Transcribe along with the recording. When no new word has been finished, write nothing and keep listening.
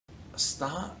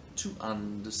start to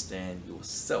understand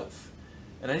yourself.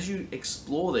 And as you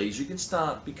explore these, you can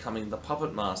start becoming the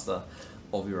puppet master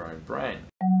of your own brain.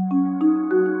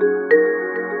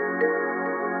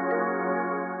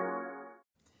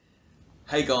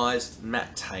 Hey guys,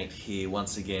 Matt Tait here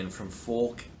once again from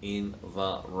Fork in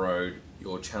the Road,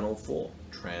 your channel for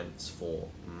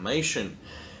transformation.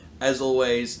 As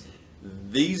always,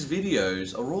 these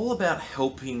videos are all about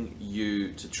helping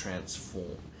you to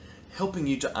transform, helping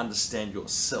you to understand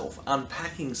yourself,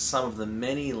 unpacking some of the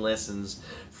many lessons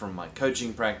from my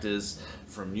coaching practice,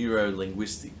 from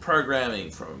neuro-linguistic programming,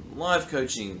 from life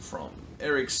coaching, from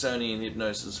Ericksonian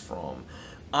hypnosis, from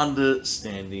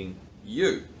understanding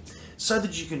you, so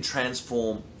that you can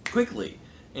transform quickly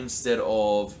instead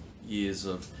of years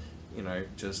of,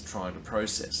 just trying to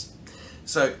process.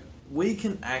 So we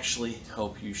can actually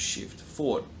help you shift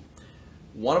forward.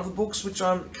 One of the books which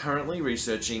I'm currently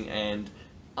researching and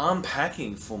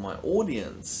unpacking for my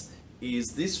audience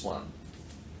is this one,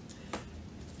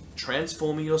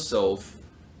 Transforming Yourself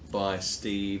by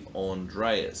Steve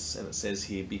Andreas. And it says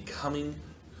here, becoming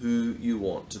who you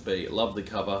want to be. I love the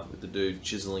cover with the dude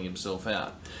chiseling himself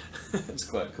out. It's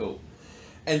quite cool.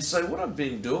 And so what I've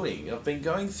been doing, I've been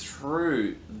going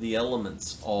through the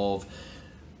elements of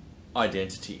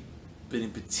identity, but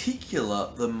in particular,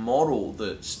 the model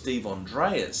that Steve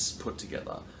Andreas put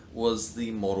together was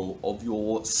the model of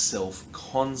your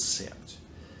self-concept,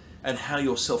 and how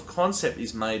your self-concept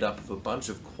is made up of a bunch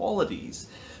of qualities,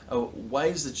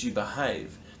 ways that you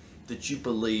behave, that you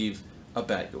believe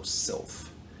about yourself.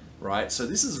 Right? So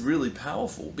this is really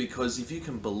powerful, because if you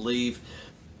can believe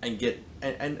and get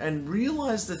and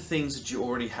realize the things that you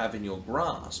already have in your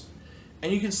grasp,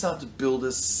 and you can start to build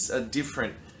a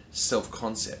different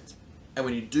self-concept. And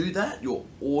when you do that, your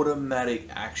automatic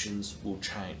actions will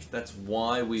change. That's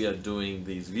why we are doing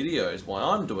these videos, why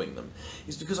I'm doing them,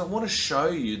 is because I want to show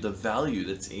you the value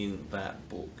that's in that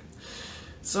book.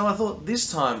 So I thought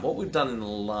this time, what we've done in the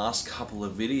last couple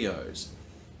of videos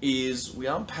is we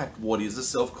unpacked what is a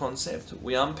self-concept,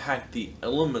 we unpacked the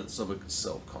elements of a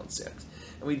self-concept,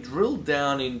 and we drilled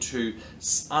down into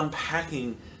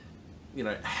unpacking,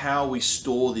 how we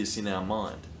store this in our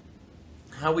mind,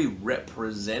 how we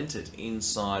represent it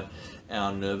inside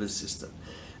our nervous system.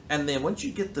 And then once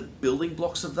you get the building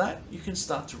blocks of that, you can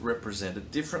start to represent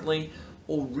it differently,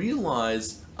 or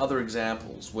realize other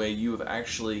examples where you have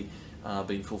actually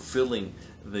been fulfilling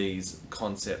these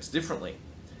concepts differently.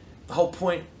 The whole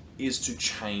point is to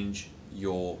change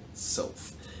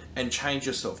yourself, and change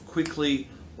yourself quickly,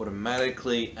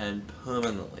 automatically, and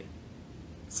permanently.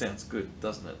 Sounds good,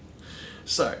 doesn't it?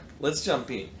 So let's jump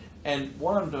in. And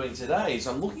what I'm doing today is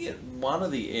I'm looking at one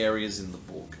of the areas in the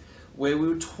book where we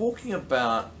were talking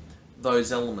about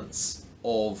those elements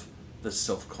of the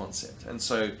self-concept. And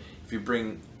so if you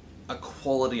bring a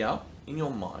quality up in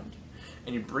your mind,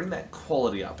 and you bring that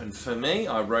quality up, and for me,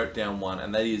 I wrote down one,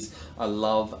 and that is, I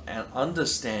love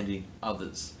understanding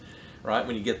others, right?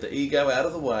 When you get the ego out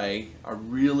of the way, I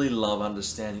really love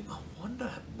understanding, I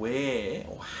wonder where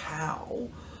or how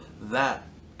that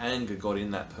anger got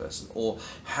in that person, or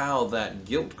how that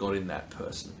guilt got in that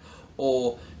person,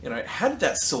 or, how did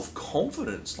that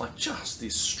self-confidence, like just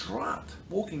this strut,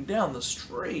 walking down the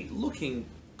street, looking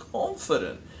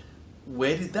confident,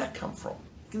 where did that come from?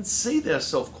 You can see their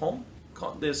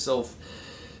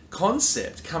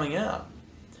self-concept coming out.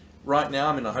 Right now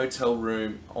I'm in a hotel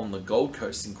room on the Gold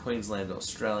Coast in Queensland,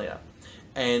 Australia,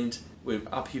 and we're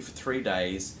up here for 3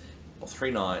 days or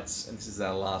 3 nights, and this is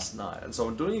our last night. And so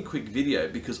I'm doing a quick video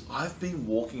because I've been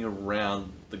walking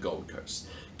around the Gold Coast,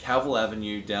 Calville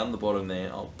Avenue down the bottom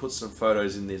there. I'll put some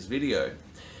photos in this video.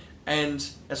 And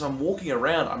as I'm walking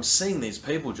around, I'm seeing these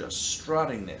people just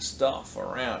strutting their stuff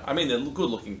around. I mean, they're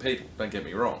good looking people, don't get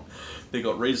me wrong. They've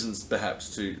got reasons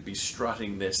perhaps to be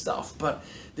strutting their stuff, but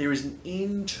there is an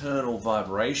internal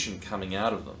vibration coming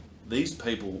out of them. These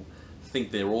people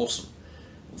think they're awesome.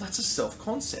 Well, that's a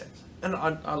self-concept. And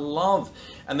I love,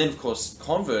 and then of course,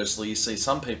 conversely, you see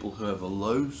some people who have a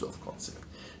low self-concept.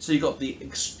 So you've got the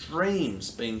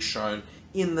extremes being shown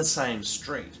in the same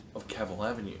street of Calville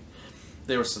Avenue.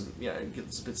 There are some, you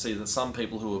can see that some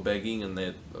people who are begging and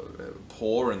they're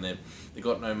poor and they've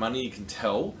got no money, you can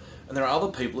tell. And there are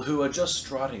other people who are just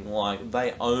strutting like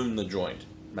they own the joint.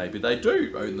 Maybe they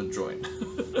do own the joint.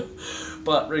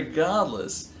 But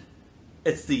regardless,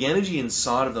 it's the energy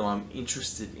inside of them I'm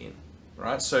interested in,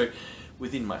 right? So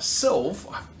within myself,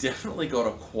 I've definitely got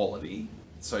a quality.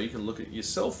 So you can look at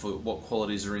yourself for what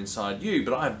qualities are inside you,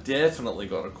 but I've definitely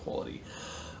got a quality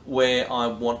where I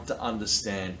want to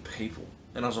understand people.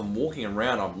 And as I'm walking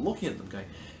around, I'm looking at them going,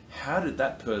 how did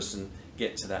that person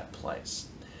get to that place?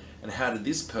 And how did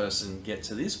this person get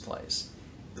to this place?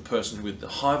 The person with the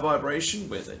high vibration,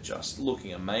 where they're just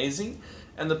looking amazing,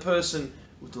 and the person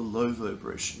with the low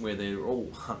vibration, where they're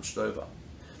all hunched over.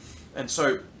 And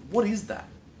so, what is that?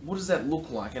 What does that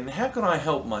look like? And how can I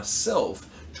help myself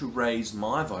to raise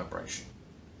my vibration?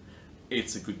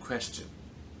 It's a good question,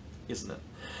 isn't it?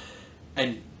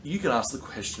 And you can ask the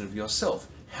question of yourself.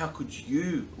 How could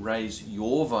you raise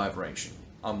your vibration?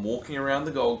 I'm walking around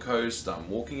the Gold Coast, I'm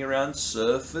walking around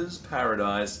Surfers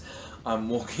Paradise, I'm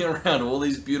walking around all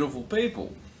these beautiful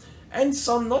people, and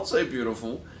some not so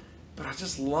beautiful, but I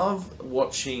just love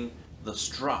watching the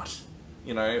strut,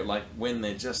 you know, like when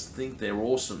they just think they're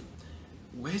awesome.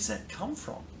 Where's that come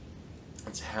from?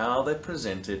 It's how they're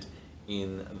presented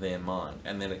in their mind,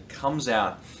 and then it comes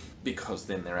out because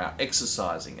then they're out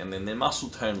exercising, and then their muscle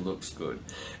tone looks good,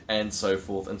 and so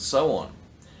forth and so on.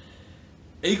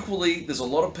 Equally, there's a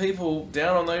lot of people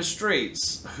down on those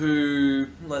streets who,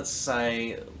 let's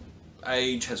say,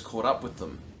 age has caught up with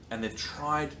them, and they've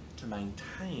tried to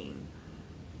maintain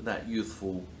that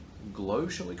youthful glow,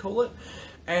 shall we call it,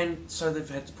 and so they've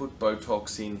had to put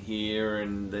Botox in here,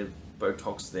 and they've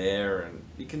Botox there, and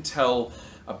you can tell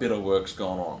a bit of work's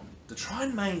gone on to try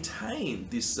and maintain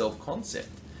this self-concept.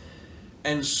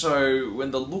 And so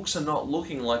when the looks are not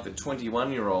looking like the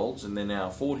 21-year-olds and they're now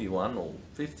 41 or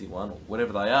 51 or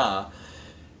whatever they are,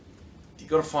 you've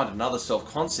got to find another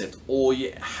self-concept, or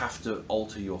you have to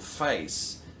alter your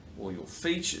face or your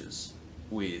features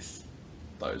with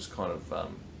those kind of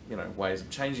you know, ways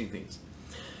of changing things.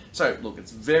 So look,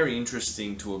 it's very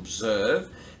interesting to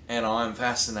observe, and I'm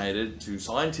fascinated to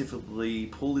scientifically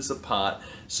pull this apart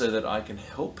so that I can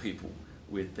help people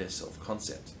with their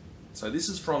self-concept. So this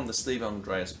is from the Steve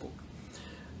Andreas book.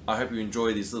 I hope you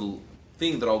enjoy this little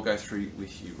thing that I'll go through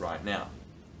with you right now.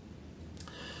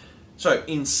 So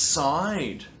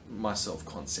inside my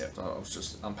self-concept, I was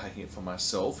just unpacking it for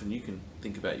myself, and you can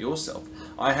think about yourself.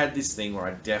 I had this thing where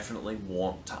I definitely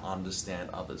want to understand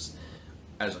others.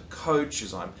 As a coach,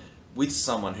 as I'm with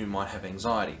someone who might have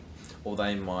anxiety, or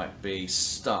they might be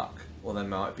stuck, or they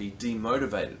might be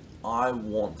demotivated, I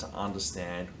want to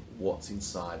understand what's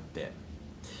inside them.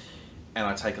 And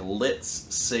I take a let's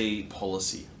see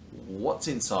policy. What's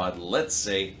inside? Let's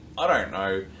see. I don't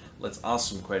know. Let's ask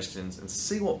some questions and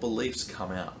see what beliefs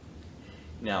come out.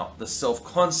 Now, the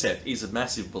self-concept is a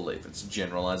massive belief. It's a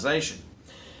generalization.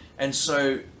 And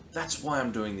so that's why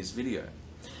I'm doing this video.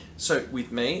 So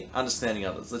with me, understanding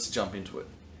others, let's jump into it.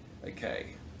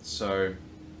 Okay, so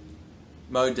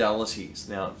modalities.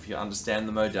 Now, if you understand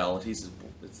the modalities,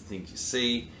 it's the things you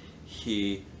see,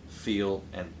 hear, feel,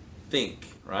 and think,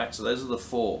 right? So those are the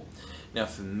four. Now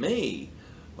for me,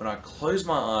 when I close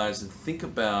my eyes and think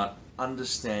about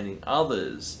understanding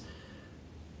others,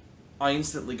 I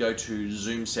instantly go to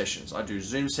Zoom sessions. I do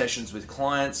Zoom sessions with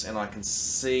clients, and I can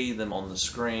see them on the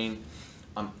screen.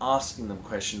 I'm asking them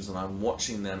questions, and I'm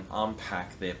watching them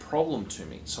unpack their problem to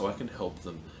me so I can help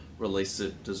them release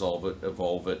it, dissolve it,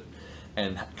 evolve it,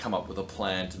 and come up with a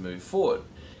plan to move forward.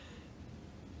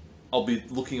 I'll be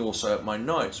looking also at my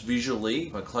notes. Visually,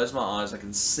 if I close my eyes, I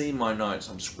can see my notes.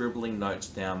 I'm scribbling notes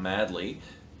down madly,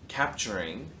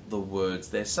 capturing the words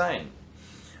they're saying.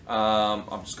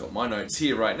 I've just got my notes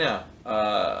here right now.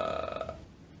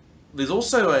 There's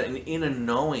also an inner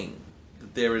knowing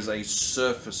that there is a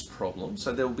surface problem.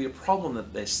 So there will be a problem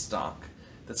that they're stuck,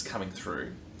 that's coming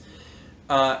through.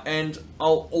 And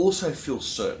I'll also feel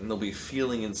certain, there'll be a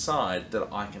feeling inside that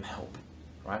I can help.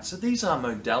 Right? So these are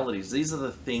modalities. These are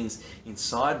the things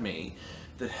inside me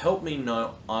that help me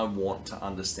know I want to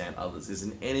understand others. There's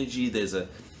an energy, there's a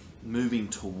moving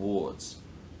towards.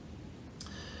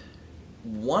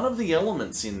 One of the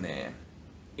elements in there,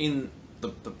 in the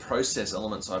process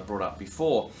elements I brought up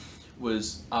before,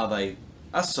 was, are they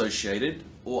associated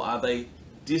or are they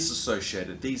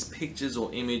disassociated? These pictures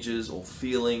or images or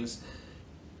feelings,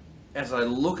 as I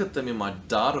look at them in my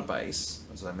database,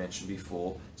 as I mentioned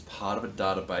before, it's part of a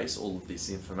database, all of this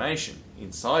information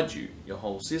inside you, your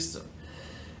whole system.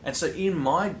 And so in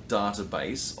my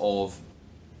database of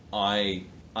I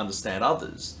understand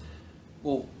others,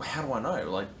 well, how do I know?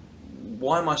 Like,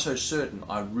 why am I so certain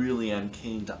I really am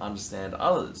keen to understand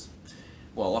others?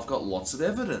 Well, I've got lots of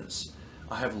evidence.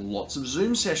 I have lots of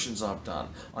Zoom sessions I've done.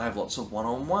 I have lots of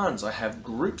one-on-ones. I have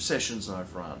group sessions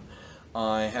I've run.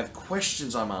 I have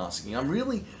questions I'm asking.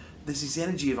 There's this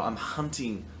energy of I'm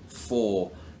hunting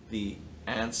for the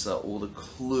answer or the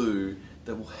clue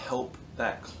that will help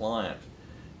that client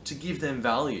to give them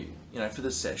value, you know, for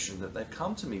the session that they've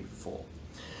come to me for.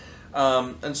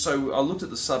 And so I looked at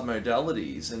the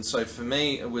submodalities, and so for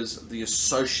me it was the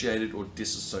associated or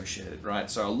disassociated, right?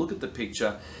 So I look at the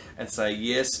picture and say,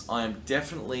 yes, I am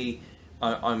definitely,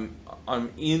 I'm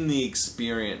in the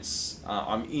experience,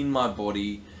 I'm in my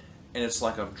body, and it's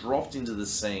like I've dropped into the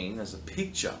scene. There's a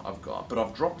picture I've got, but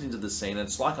I've dropped into the scene, and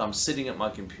it's like I'm sitting at my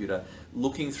computer,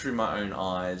 looking through my own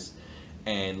eyes,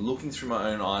 and looking through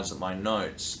my own eyes at my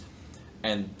notes.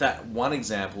 And that one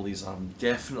example is I'm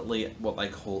definitely what they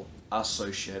call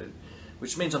associated,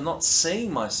 which means I'm not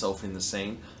seeing myself in the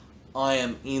scene, I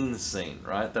am in the scene,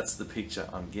 right? That's the picture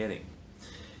I'm getting.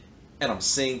 And I'm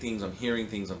seeing things, I'm hearing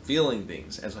things, I'm feeling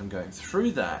things as I'm going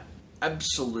through that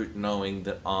absolute knowing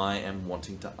that I am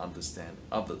wanting to understand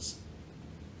others.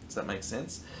 Does that make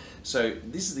sense? So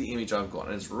this is the image I've got,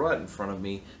 and it's right in front of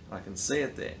me, and I can see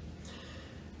it there.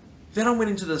 Then I went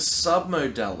into the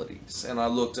submodalities, and I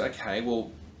looked, okay,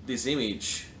 well, this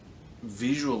image,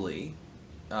 visually,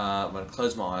 when I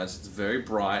close my eyes, it's very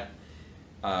bright.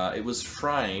 It was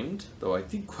framed, though I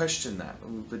did question that.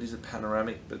 But is it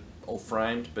panoramic or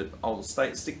framed? But I'll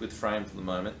stick with framed for the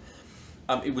moment.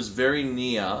 It was very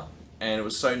near, and it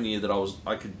was so near that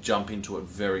I could jump into it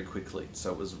very quickly.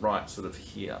 So it was right sort of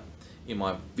here in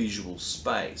my visual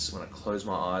space when I close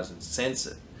my eyes and sense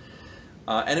it.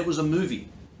 And it was a movie,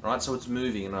 right? So it's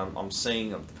moving, and I'm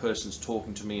seeing the person's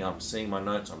talking to me. I'm seeing my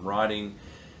notes. I'm writing.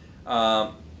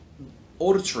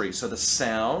 Auditory, so the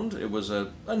sound, it was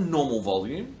a normal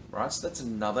volume, right? So that's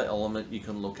another element you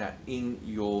can look at in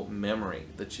your memory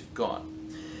that you've got.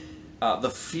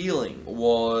 The feeling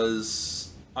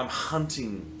was, I'm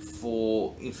hunting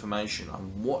for information.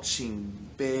 I'm watching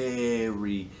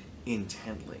very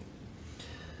intently.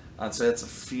 And so that's a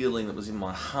feeling that was in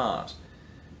my heart.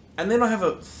 And then I have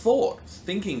a thought,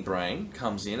 thinking brain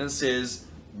comes in and says,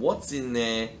 what's in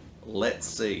there? Let's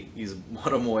see, is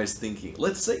what I'm always thinking.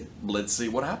 Let's see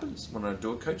what happens when I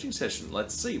do a coaching session.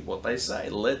 Let's see what they say.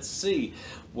 Let's see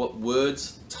what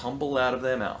words tumble out of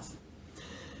their mouth.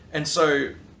 And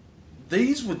so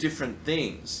these were different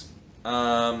things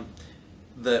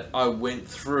that I went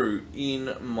through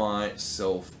in my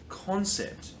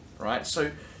self-concept, right? So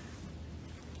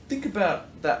think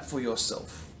about that for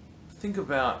yourself. Think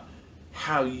about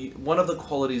how one of the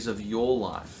qualities of your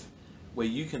life where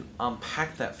you can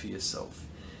unpack that for yourself,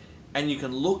 and you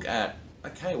can look at,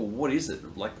 okay, well, what is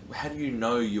it? Like, how do you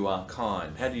know you are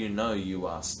kind? How do you know you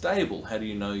are stable? How do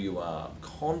you know you are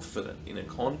confident in a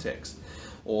context?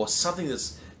 Or something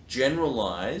that's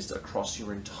generalized across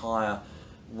your entire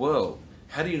world.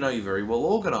 How do you know you're very well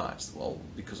organized? Well,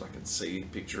 because I can see a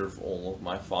picture of all of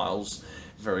my files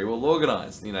very well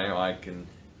organized. You know, I can,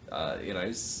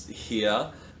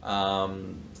 hear,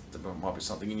 there might be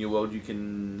something in your world you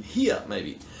can hear,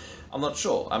 maybe. I'm not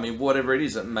sure. I mean, whatever it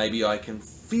is, that maybe I can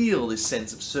feel this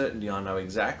sense of certainty. I know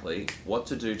exactly what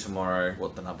to do tomorrow,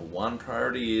 what the number one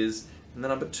priority is, and the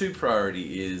number two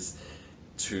priority is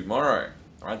tomorrow.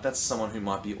 Right? That's someone who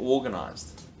might be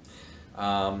organized.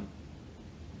 And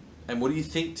what do you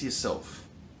think to yourself?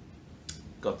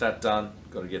 Got that done,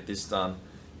 got to get this done,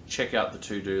 check out the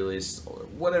to-do list, or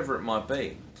whatever it might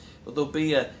be. But there'll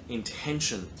be an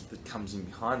intention that comes in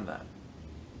behind that.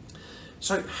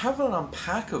 So have an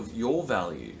unpack of your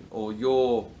value or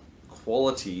your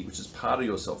quality, which is part of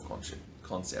your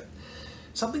self-concept.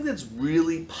 Something that's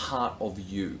really part of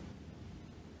you.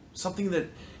 Something that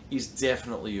is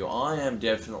definitely you. I am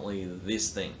definitely this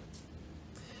thing.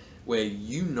 Where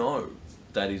you know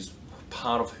that is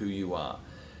part of who you are.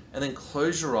 And then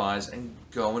close your eyes and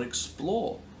go and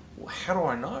explore. Well, how do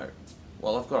I know?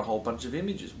 Well, I've got a whole bunch of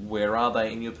images. Where are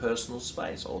they in your personal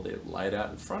space? Or they're laid out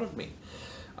in front of me.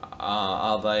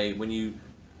 Are they, when you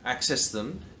access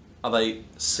them, are they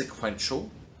sequential?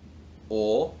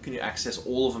 Or can you access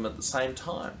all of them at the same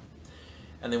time?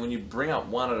 And then when you bring up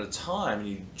one at a time and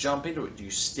you jump into it, do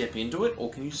you step into it? Or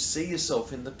can you see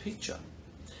yourself in the picture?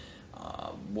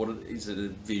 Is it a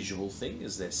visual thing?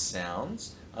 Is there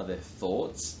sounds? Are there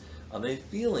thoughts? Are there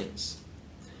feelings?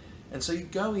 And so you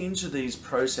go into these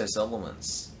process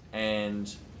elements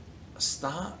and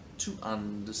start to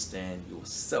understand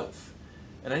yourself.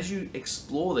 And as you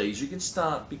explore these, you can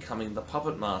start becoming the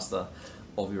puppet master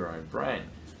of your own brain.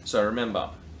 So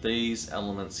remember, these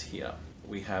elements here.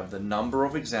 We have the number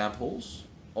of examples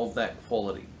of that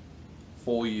quality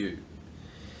for you.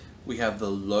 We have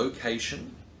the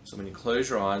location. So when you close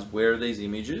your eyes, where are these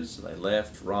images? Are they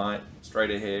left, right, straight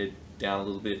ahead, down a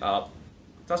little bit, up?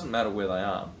 It doesn't matter where they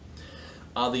are.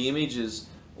 Are the images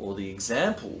or the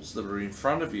examples that are in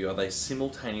front of you, are they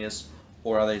simultaneous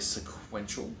or are they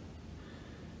sequential?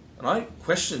 And I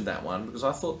questioned that one because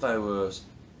I thought they were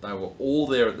all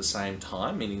there at the same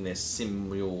time, meaning they're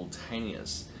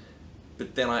simultaneous.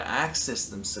 but then I access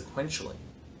them sequentially.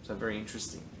 So very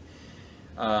interesting.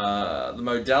 The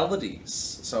modalities.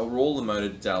 So all the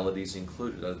modalities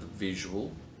included are the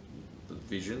visual, the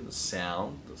vision, the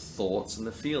sound, the thoughts, and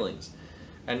the feelings.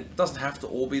 And it doesn't have to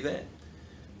all be there.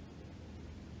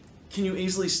 Can you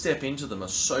easily step into them,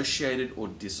 associated or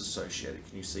disassociated?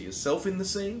 Can you see yourself in the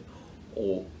scene,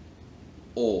 or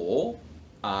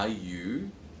are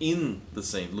you in the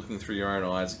scene, looking through your own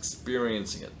eyes,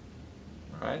 experiencing it,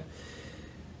 right?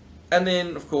 And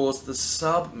then, of course, the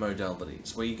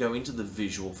sub-modalities, where you go into the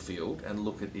visual field and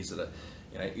look at, is it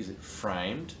is it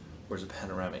framed or is it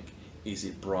panoramic? Is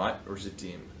it bright or is it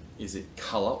dim? Is it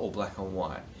color or black and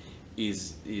white?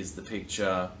 Is the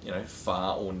picture,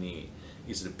 far or near?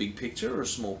 Is it a big picture or a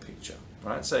small picture,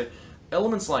 right? So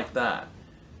elements like that,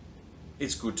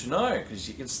 it's good to know because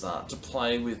you can start to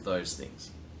play with those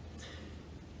things.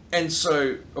 And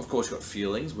so, of course, you've got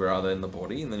feelings, where are they in the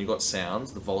body? And then you've got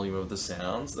sounds, the volume of the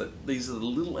sounds. These are the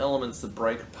little elements that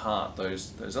break apart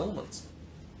those elements.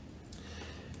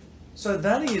 So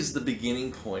that is the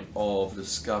beginning point of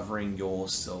discovering your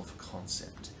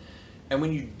self-concept. And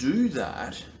when you do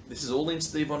that, this is all in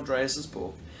Steve Andreas'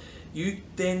 book, you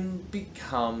then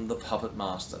become the puppet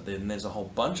master. Then there's a whole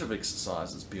bunch of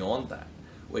exercises beyond that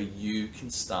where you can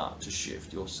start to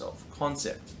shift your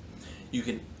self-concept. You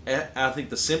can, I think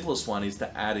the simplest one is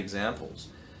to add examples.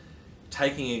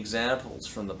 Taking examples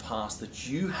from the past that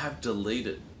you have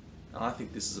deleted, and I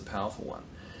think this is a powerful one,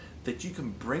 that you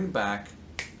can bring back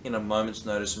in a moment's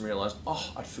notice and realize,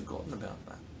 oh, I'd forgotten about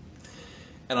that.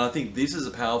 And I think this is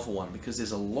a powerful one because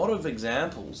there's a lot of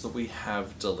examples that we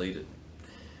have deleted.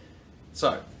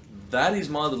 So that is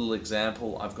my little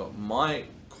example. I've got my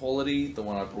quality, the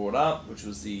one I brought up, which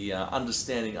was the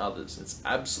understanding others. It's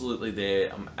absolutely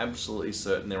there. I'm absolutely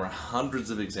certain there are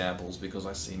hundreds of examples because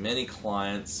I see many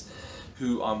clients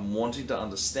who I'm wanting to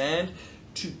understand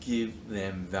to give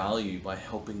them value by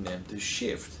helping them to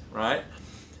shift, right?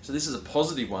 So this is a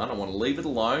positive one. I want to leave it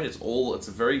alone. It's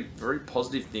a very, very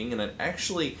positive thing, and it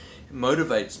actually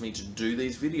motivates me to do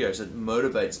these videos. It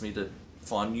motivates me to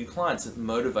find new clients. It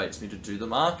motivates me to do the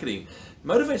marketing. It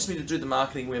motivates me to do the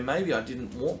marketing where maybe I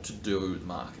didn't want to do the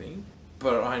marketing,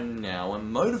 but I now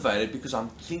am motivated because I'm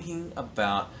thinking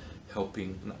about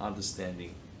helping and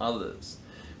understanding others,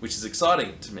 which is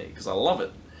exciting to me because I love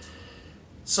it.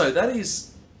 So that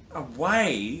is a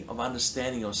way of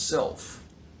understanding yourself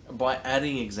by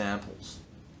adding examples.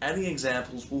 Adding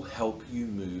examples will help you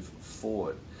move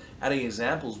forward. Adding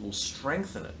examples will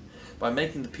strengthen it by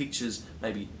making the pictures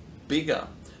maybe bigger,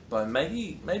 by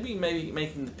maybe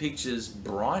making the pictures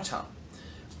brighter,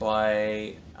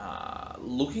 by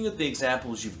looking at the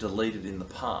examples you've deleted in the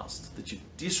past, that you've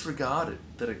disregarded,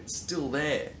 that are still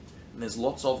there, and there's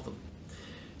lots of them.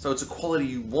 So it's a quality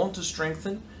you want to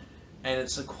strengthen, and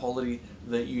it's a quality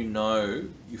that you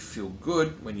feel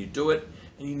good when you do it,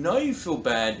 and you feel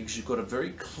bad because you've got a very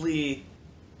clear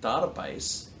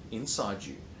database inside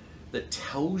you that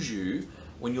tells you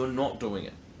when you're not doing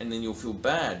it. And then you'll feel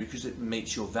bad because it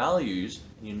meets your values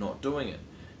and you're not doing it.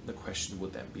 The question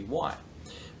would then be why?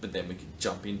 But then we can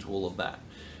jump into all of that.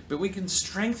 But we can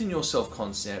strengthen your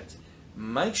self-concept,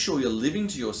 make sure you're living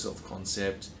to your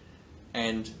self-concept,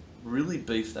 and really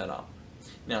beef that up.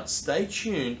 Now stay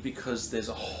tuned because there's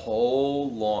a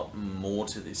whole lot more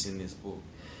to this in this book,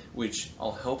 which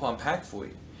I'll help unpack for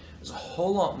you. There's a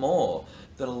whole lot more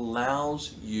that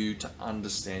allows you to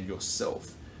understand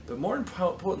yourself. But more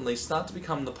importantly, start to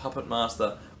become the puppet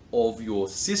master of your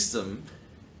system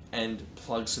and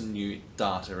plug some new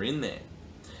data in there.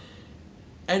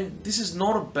 And this is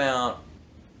not about,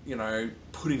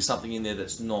 putting something in there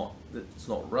that's not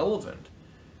relevant.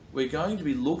 We're going to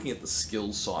be looking at the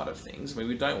skills side of things. I mean,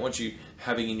 we don't want you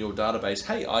having in your database,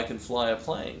 hey, I can fly a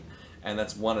plane. And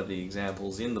that's one of the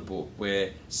examples in the book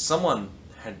where someone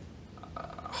had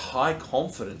a high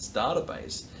confidence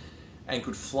database and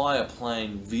could fly a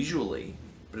plane visually,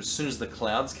 but as soon as the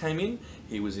clouds came in,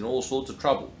 he was in all sorts of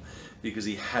trouble because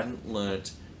he hadn't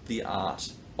learnt the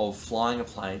art of flying a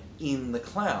plane in the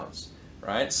clouds,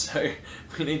 right? So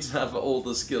we need to have all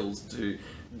the skills to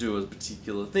do a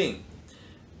particular thing.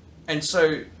 And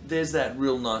so there's that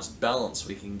real nice balance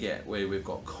we can get where we've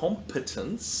got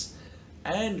competence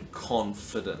and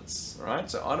confidence, right?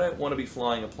 So I don't want to be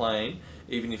flying a plane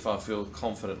even if I feel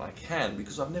confident I can,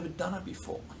 because I've never done it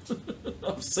before.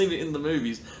 I've seen it in the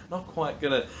movies, not quite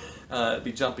going to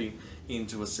be jumping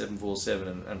into a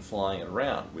 747 and flying it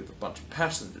around with a bunch of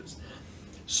passengers.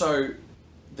 So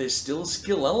there's still a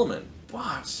skill element,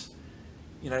 but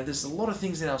there's a lot of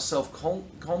things in our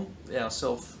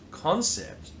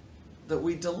self-concept that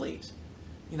we delete.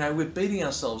 We're beating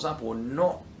ourselves up or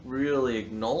not really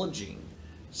acknowledging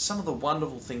some of the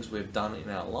wonderful things we've done in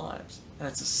our lives. And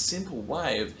it's a simple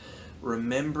way of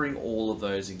remembering all of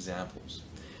those examples.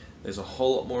 There's a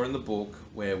whole lot more in the book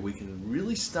where we can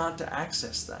really start to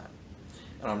access that.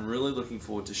 And I'm really looking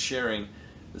forward to sharing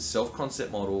the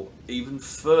self-concept model even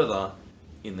further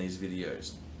in these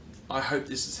videos. I hope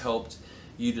this has helped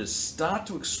you to start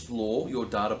to explore your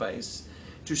database,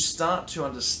 to start to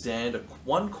understand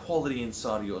one quality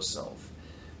inside of yourself.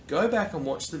 Go back and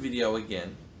watch the video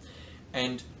again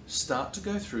and start to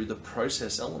go through the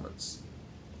process elements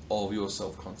of your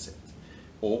self-concept,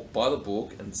 or buy the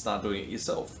book and start doing it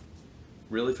yourself.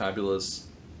 Really fabulous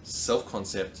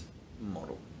self-concept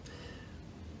model.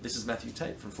 This is Matthew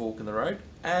Tait from Fork in the Road.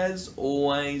 As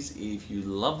always, if you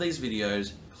love these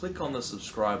videos, click on the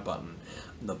subscribe button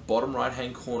in the bottom right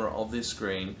hand corner of this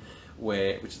screen,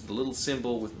 which is the little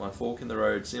symbol with my Fork in the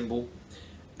Road symbol,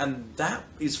 and that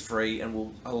is free and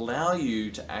will allow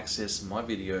you to access my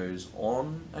videos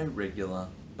on a regular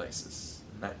basis.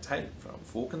 Matt Tait from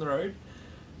Fork in the Road,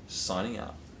 signing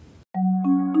out.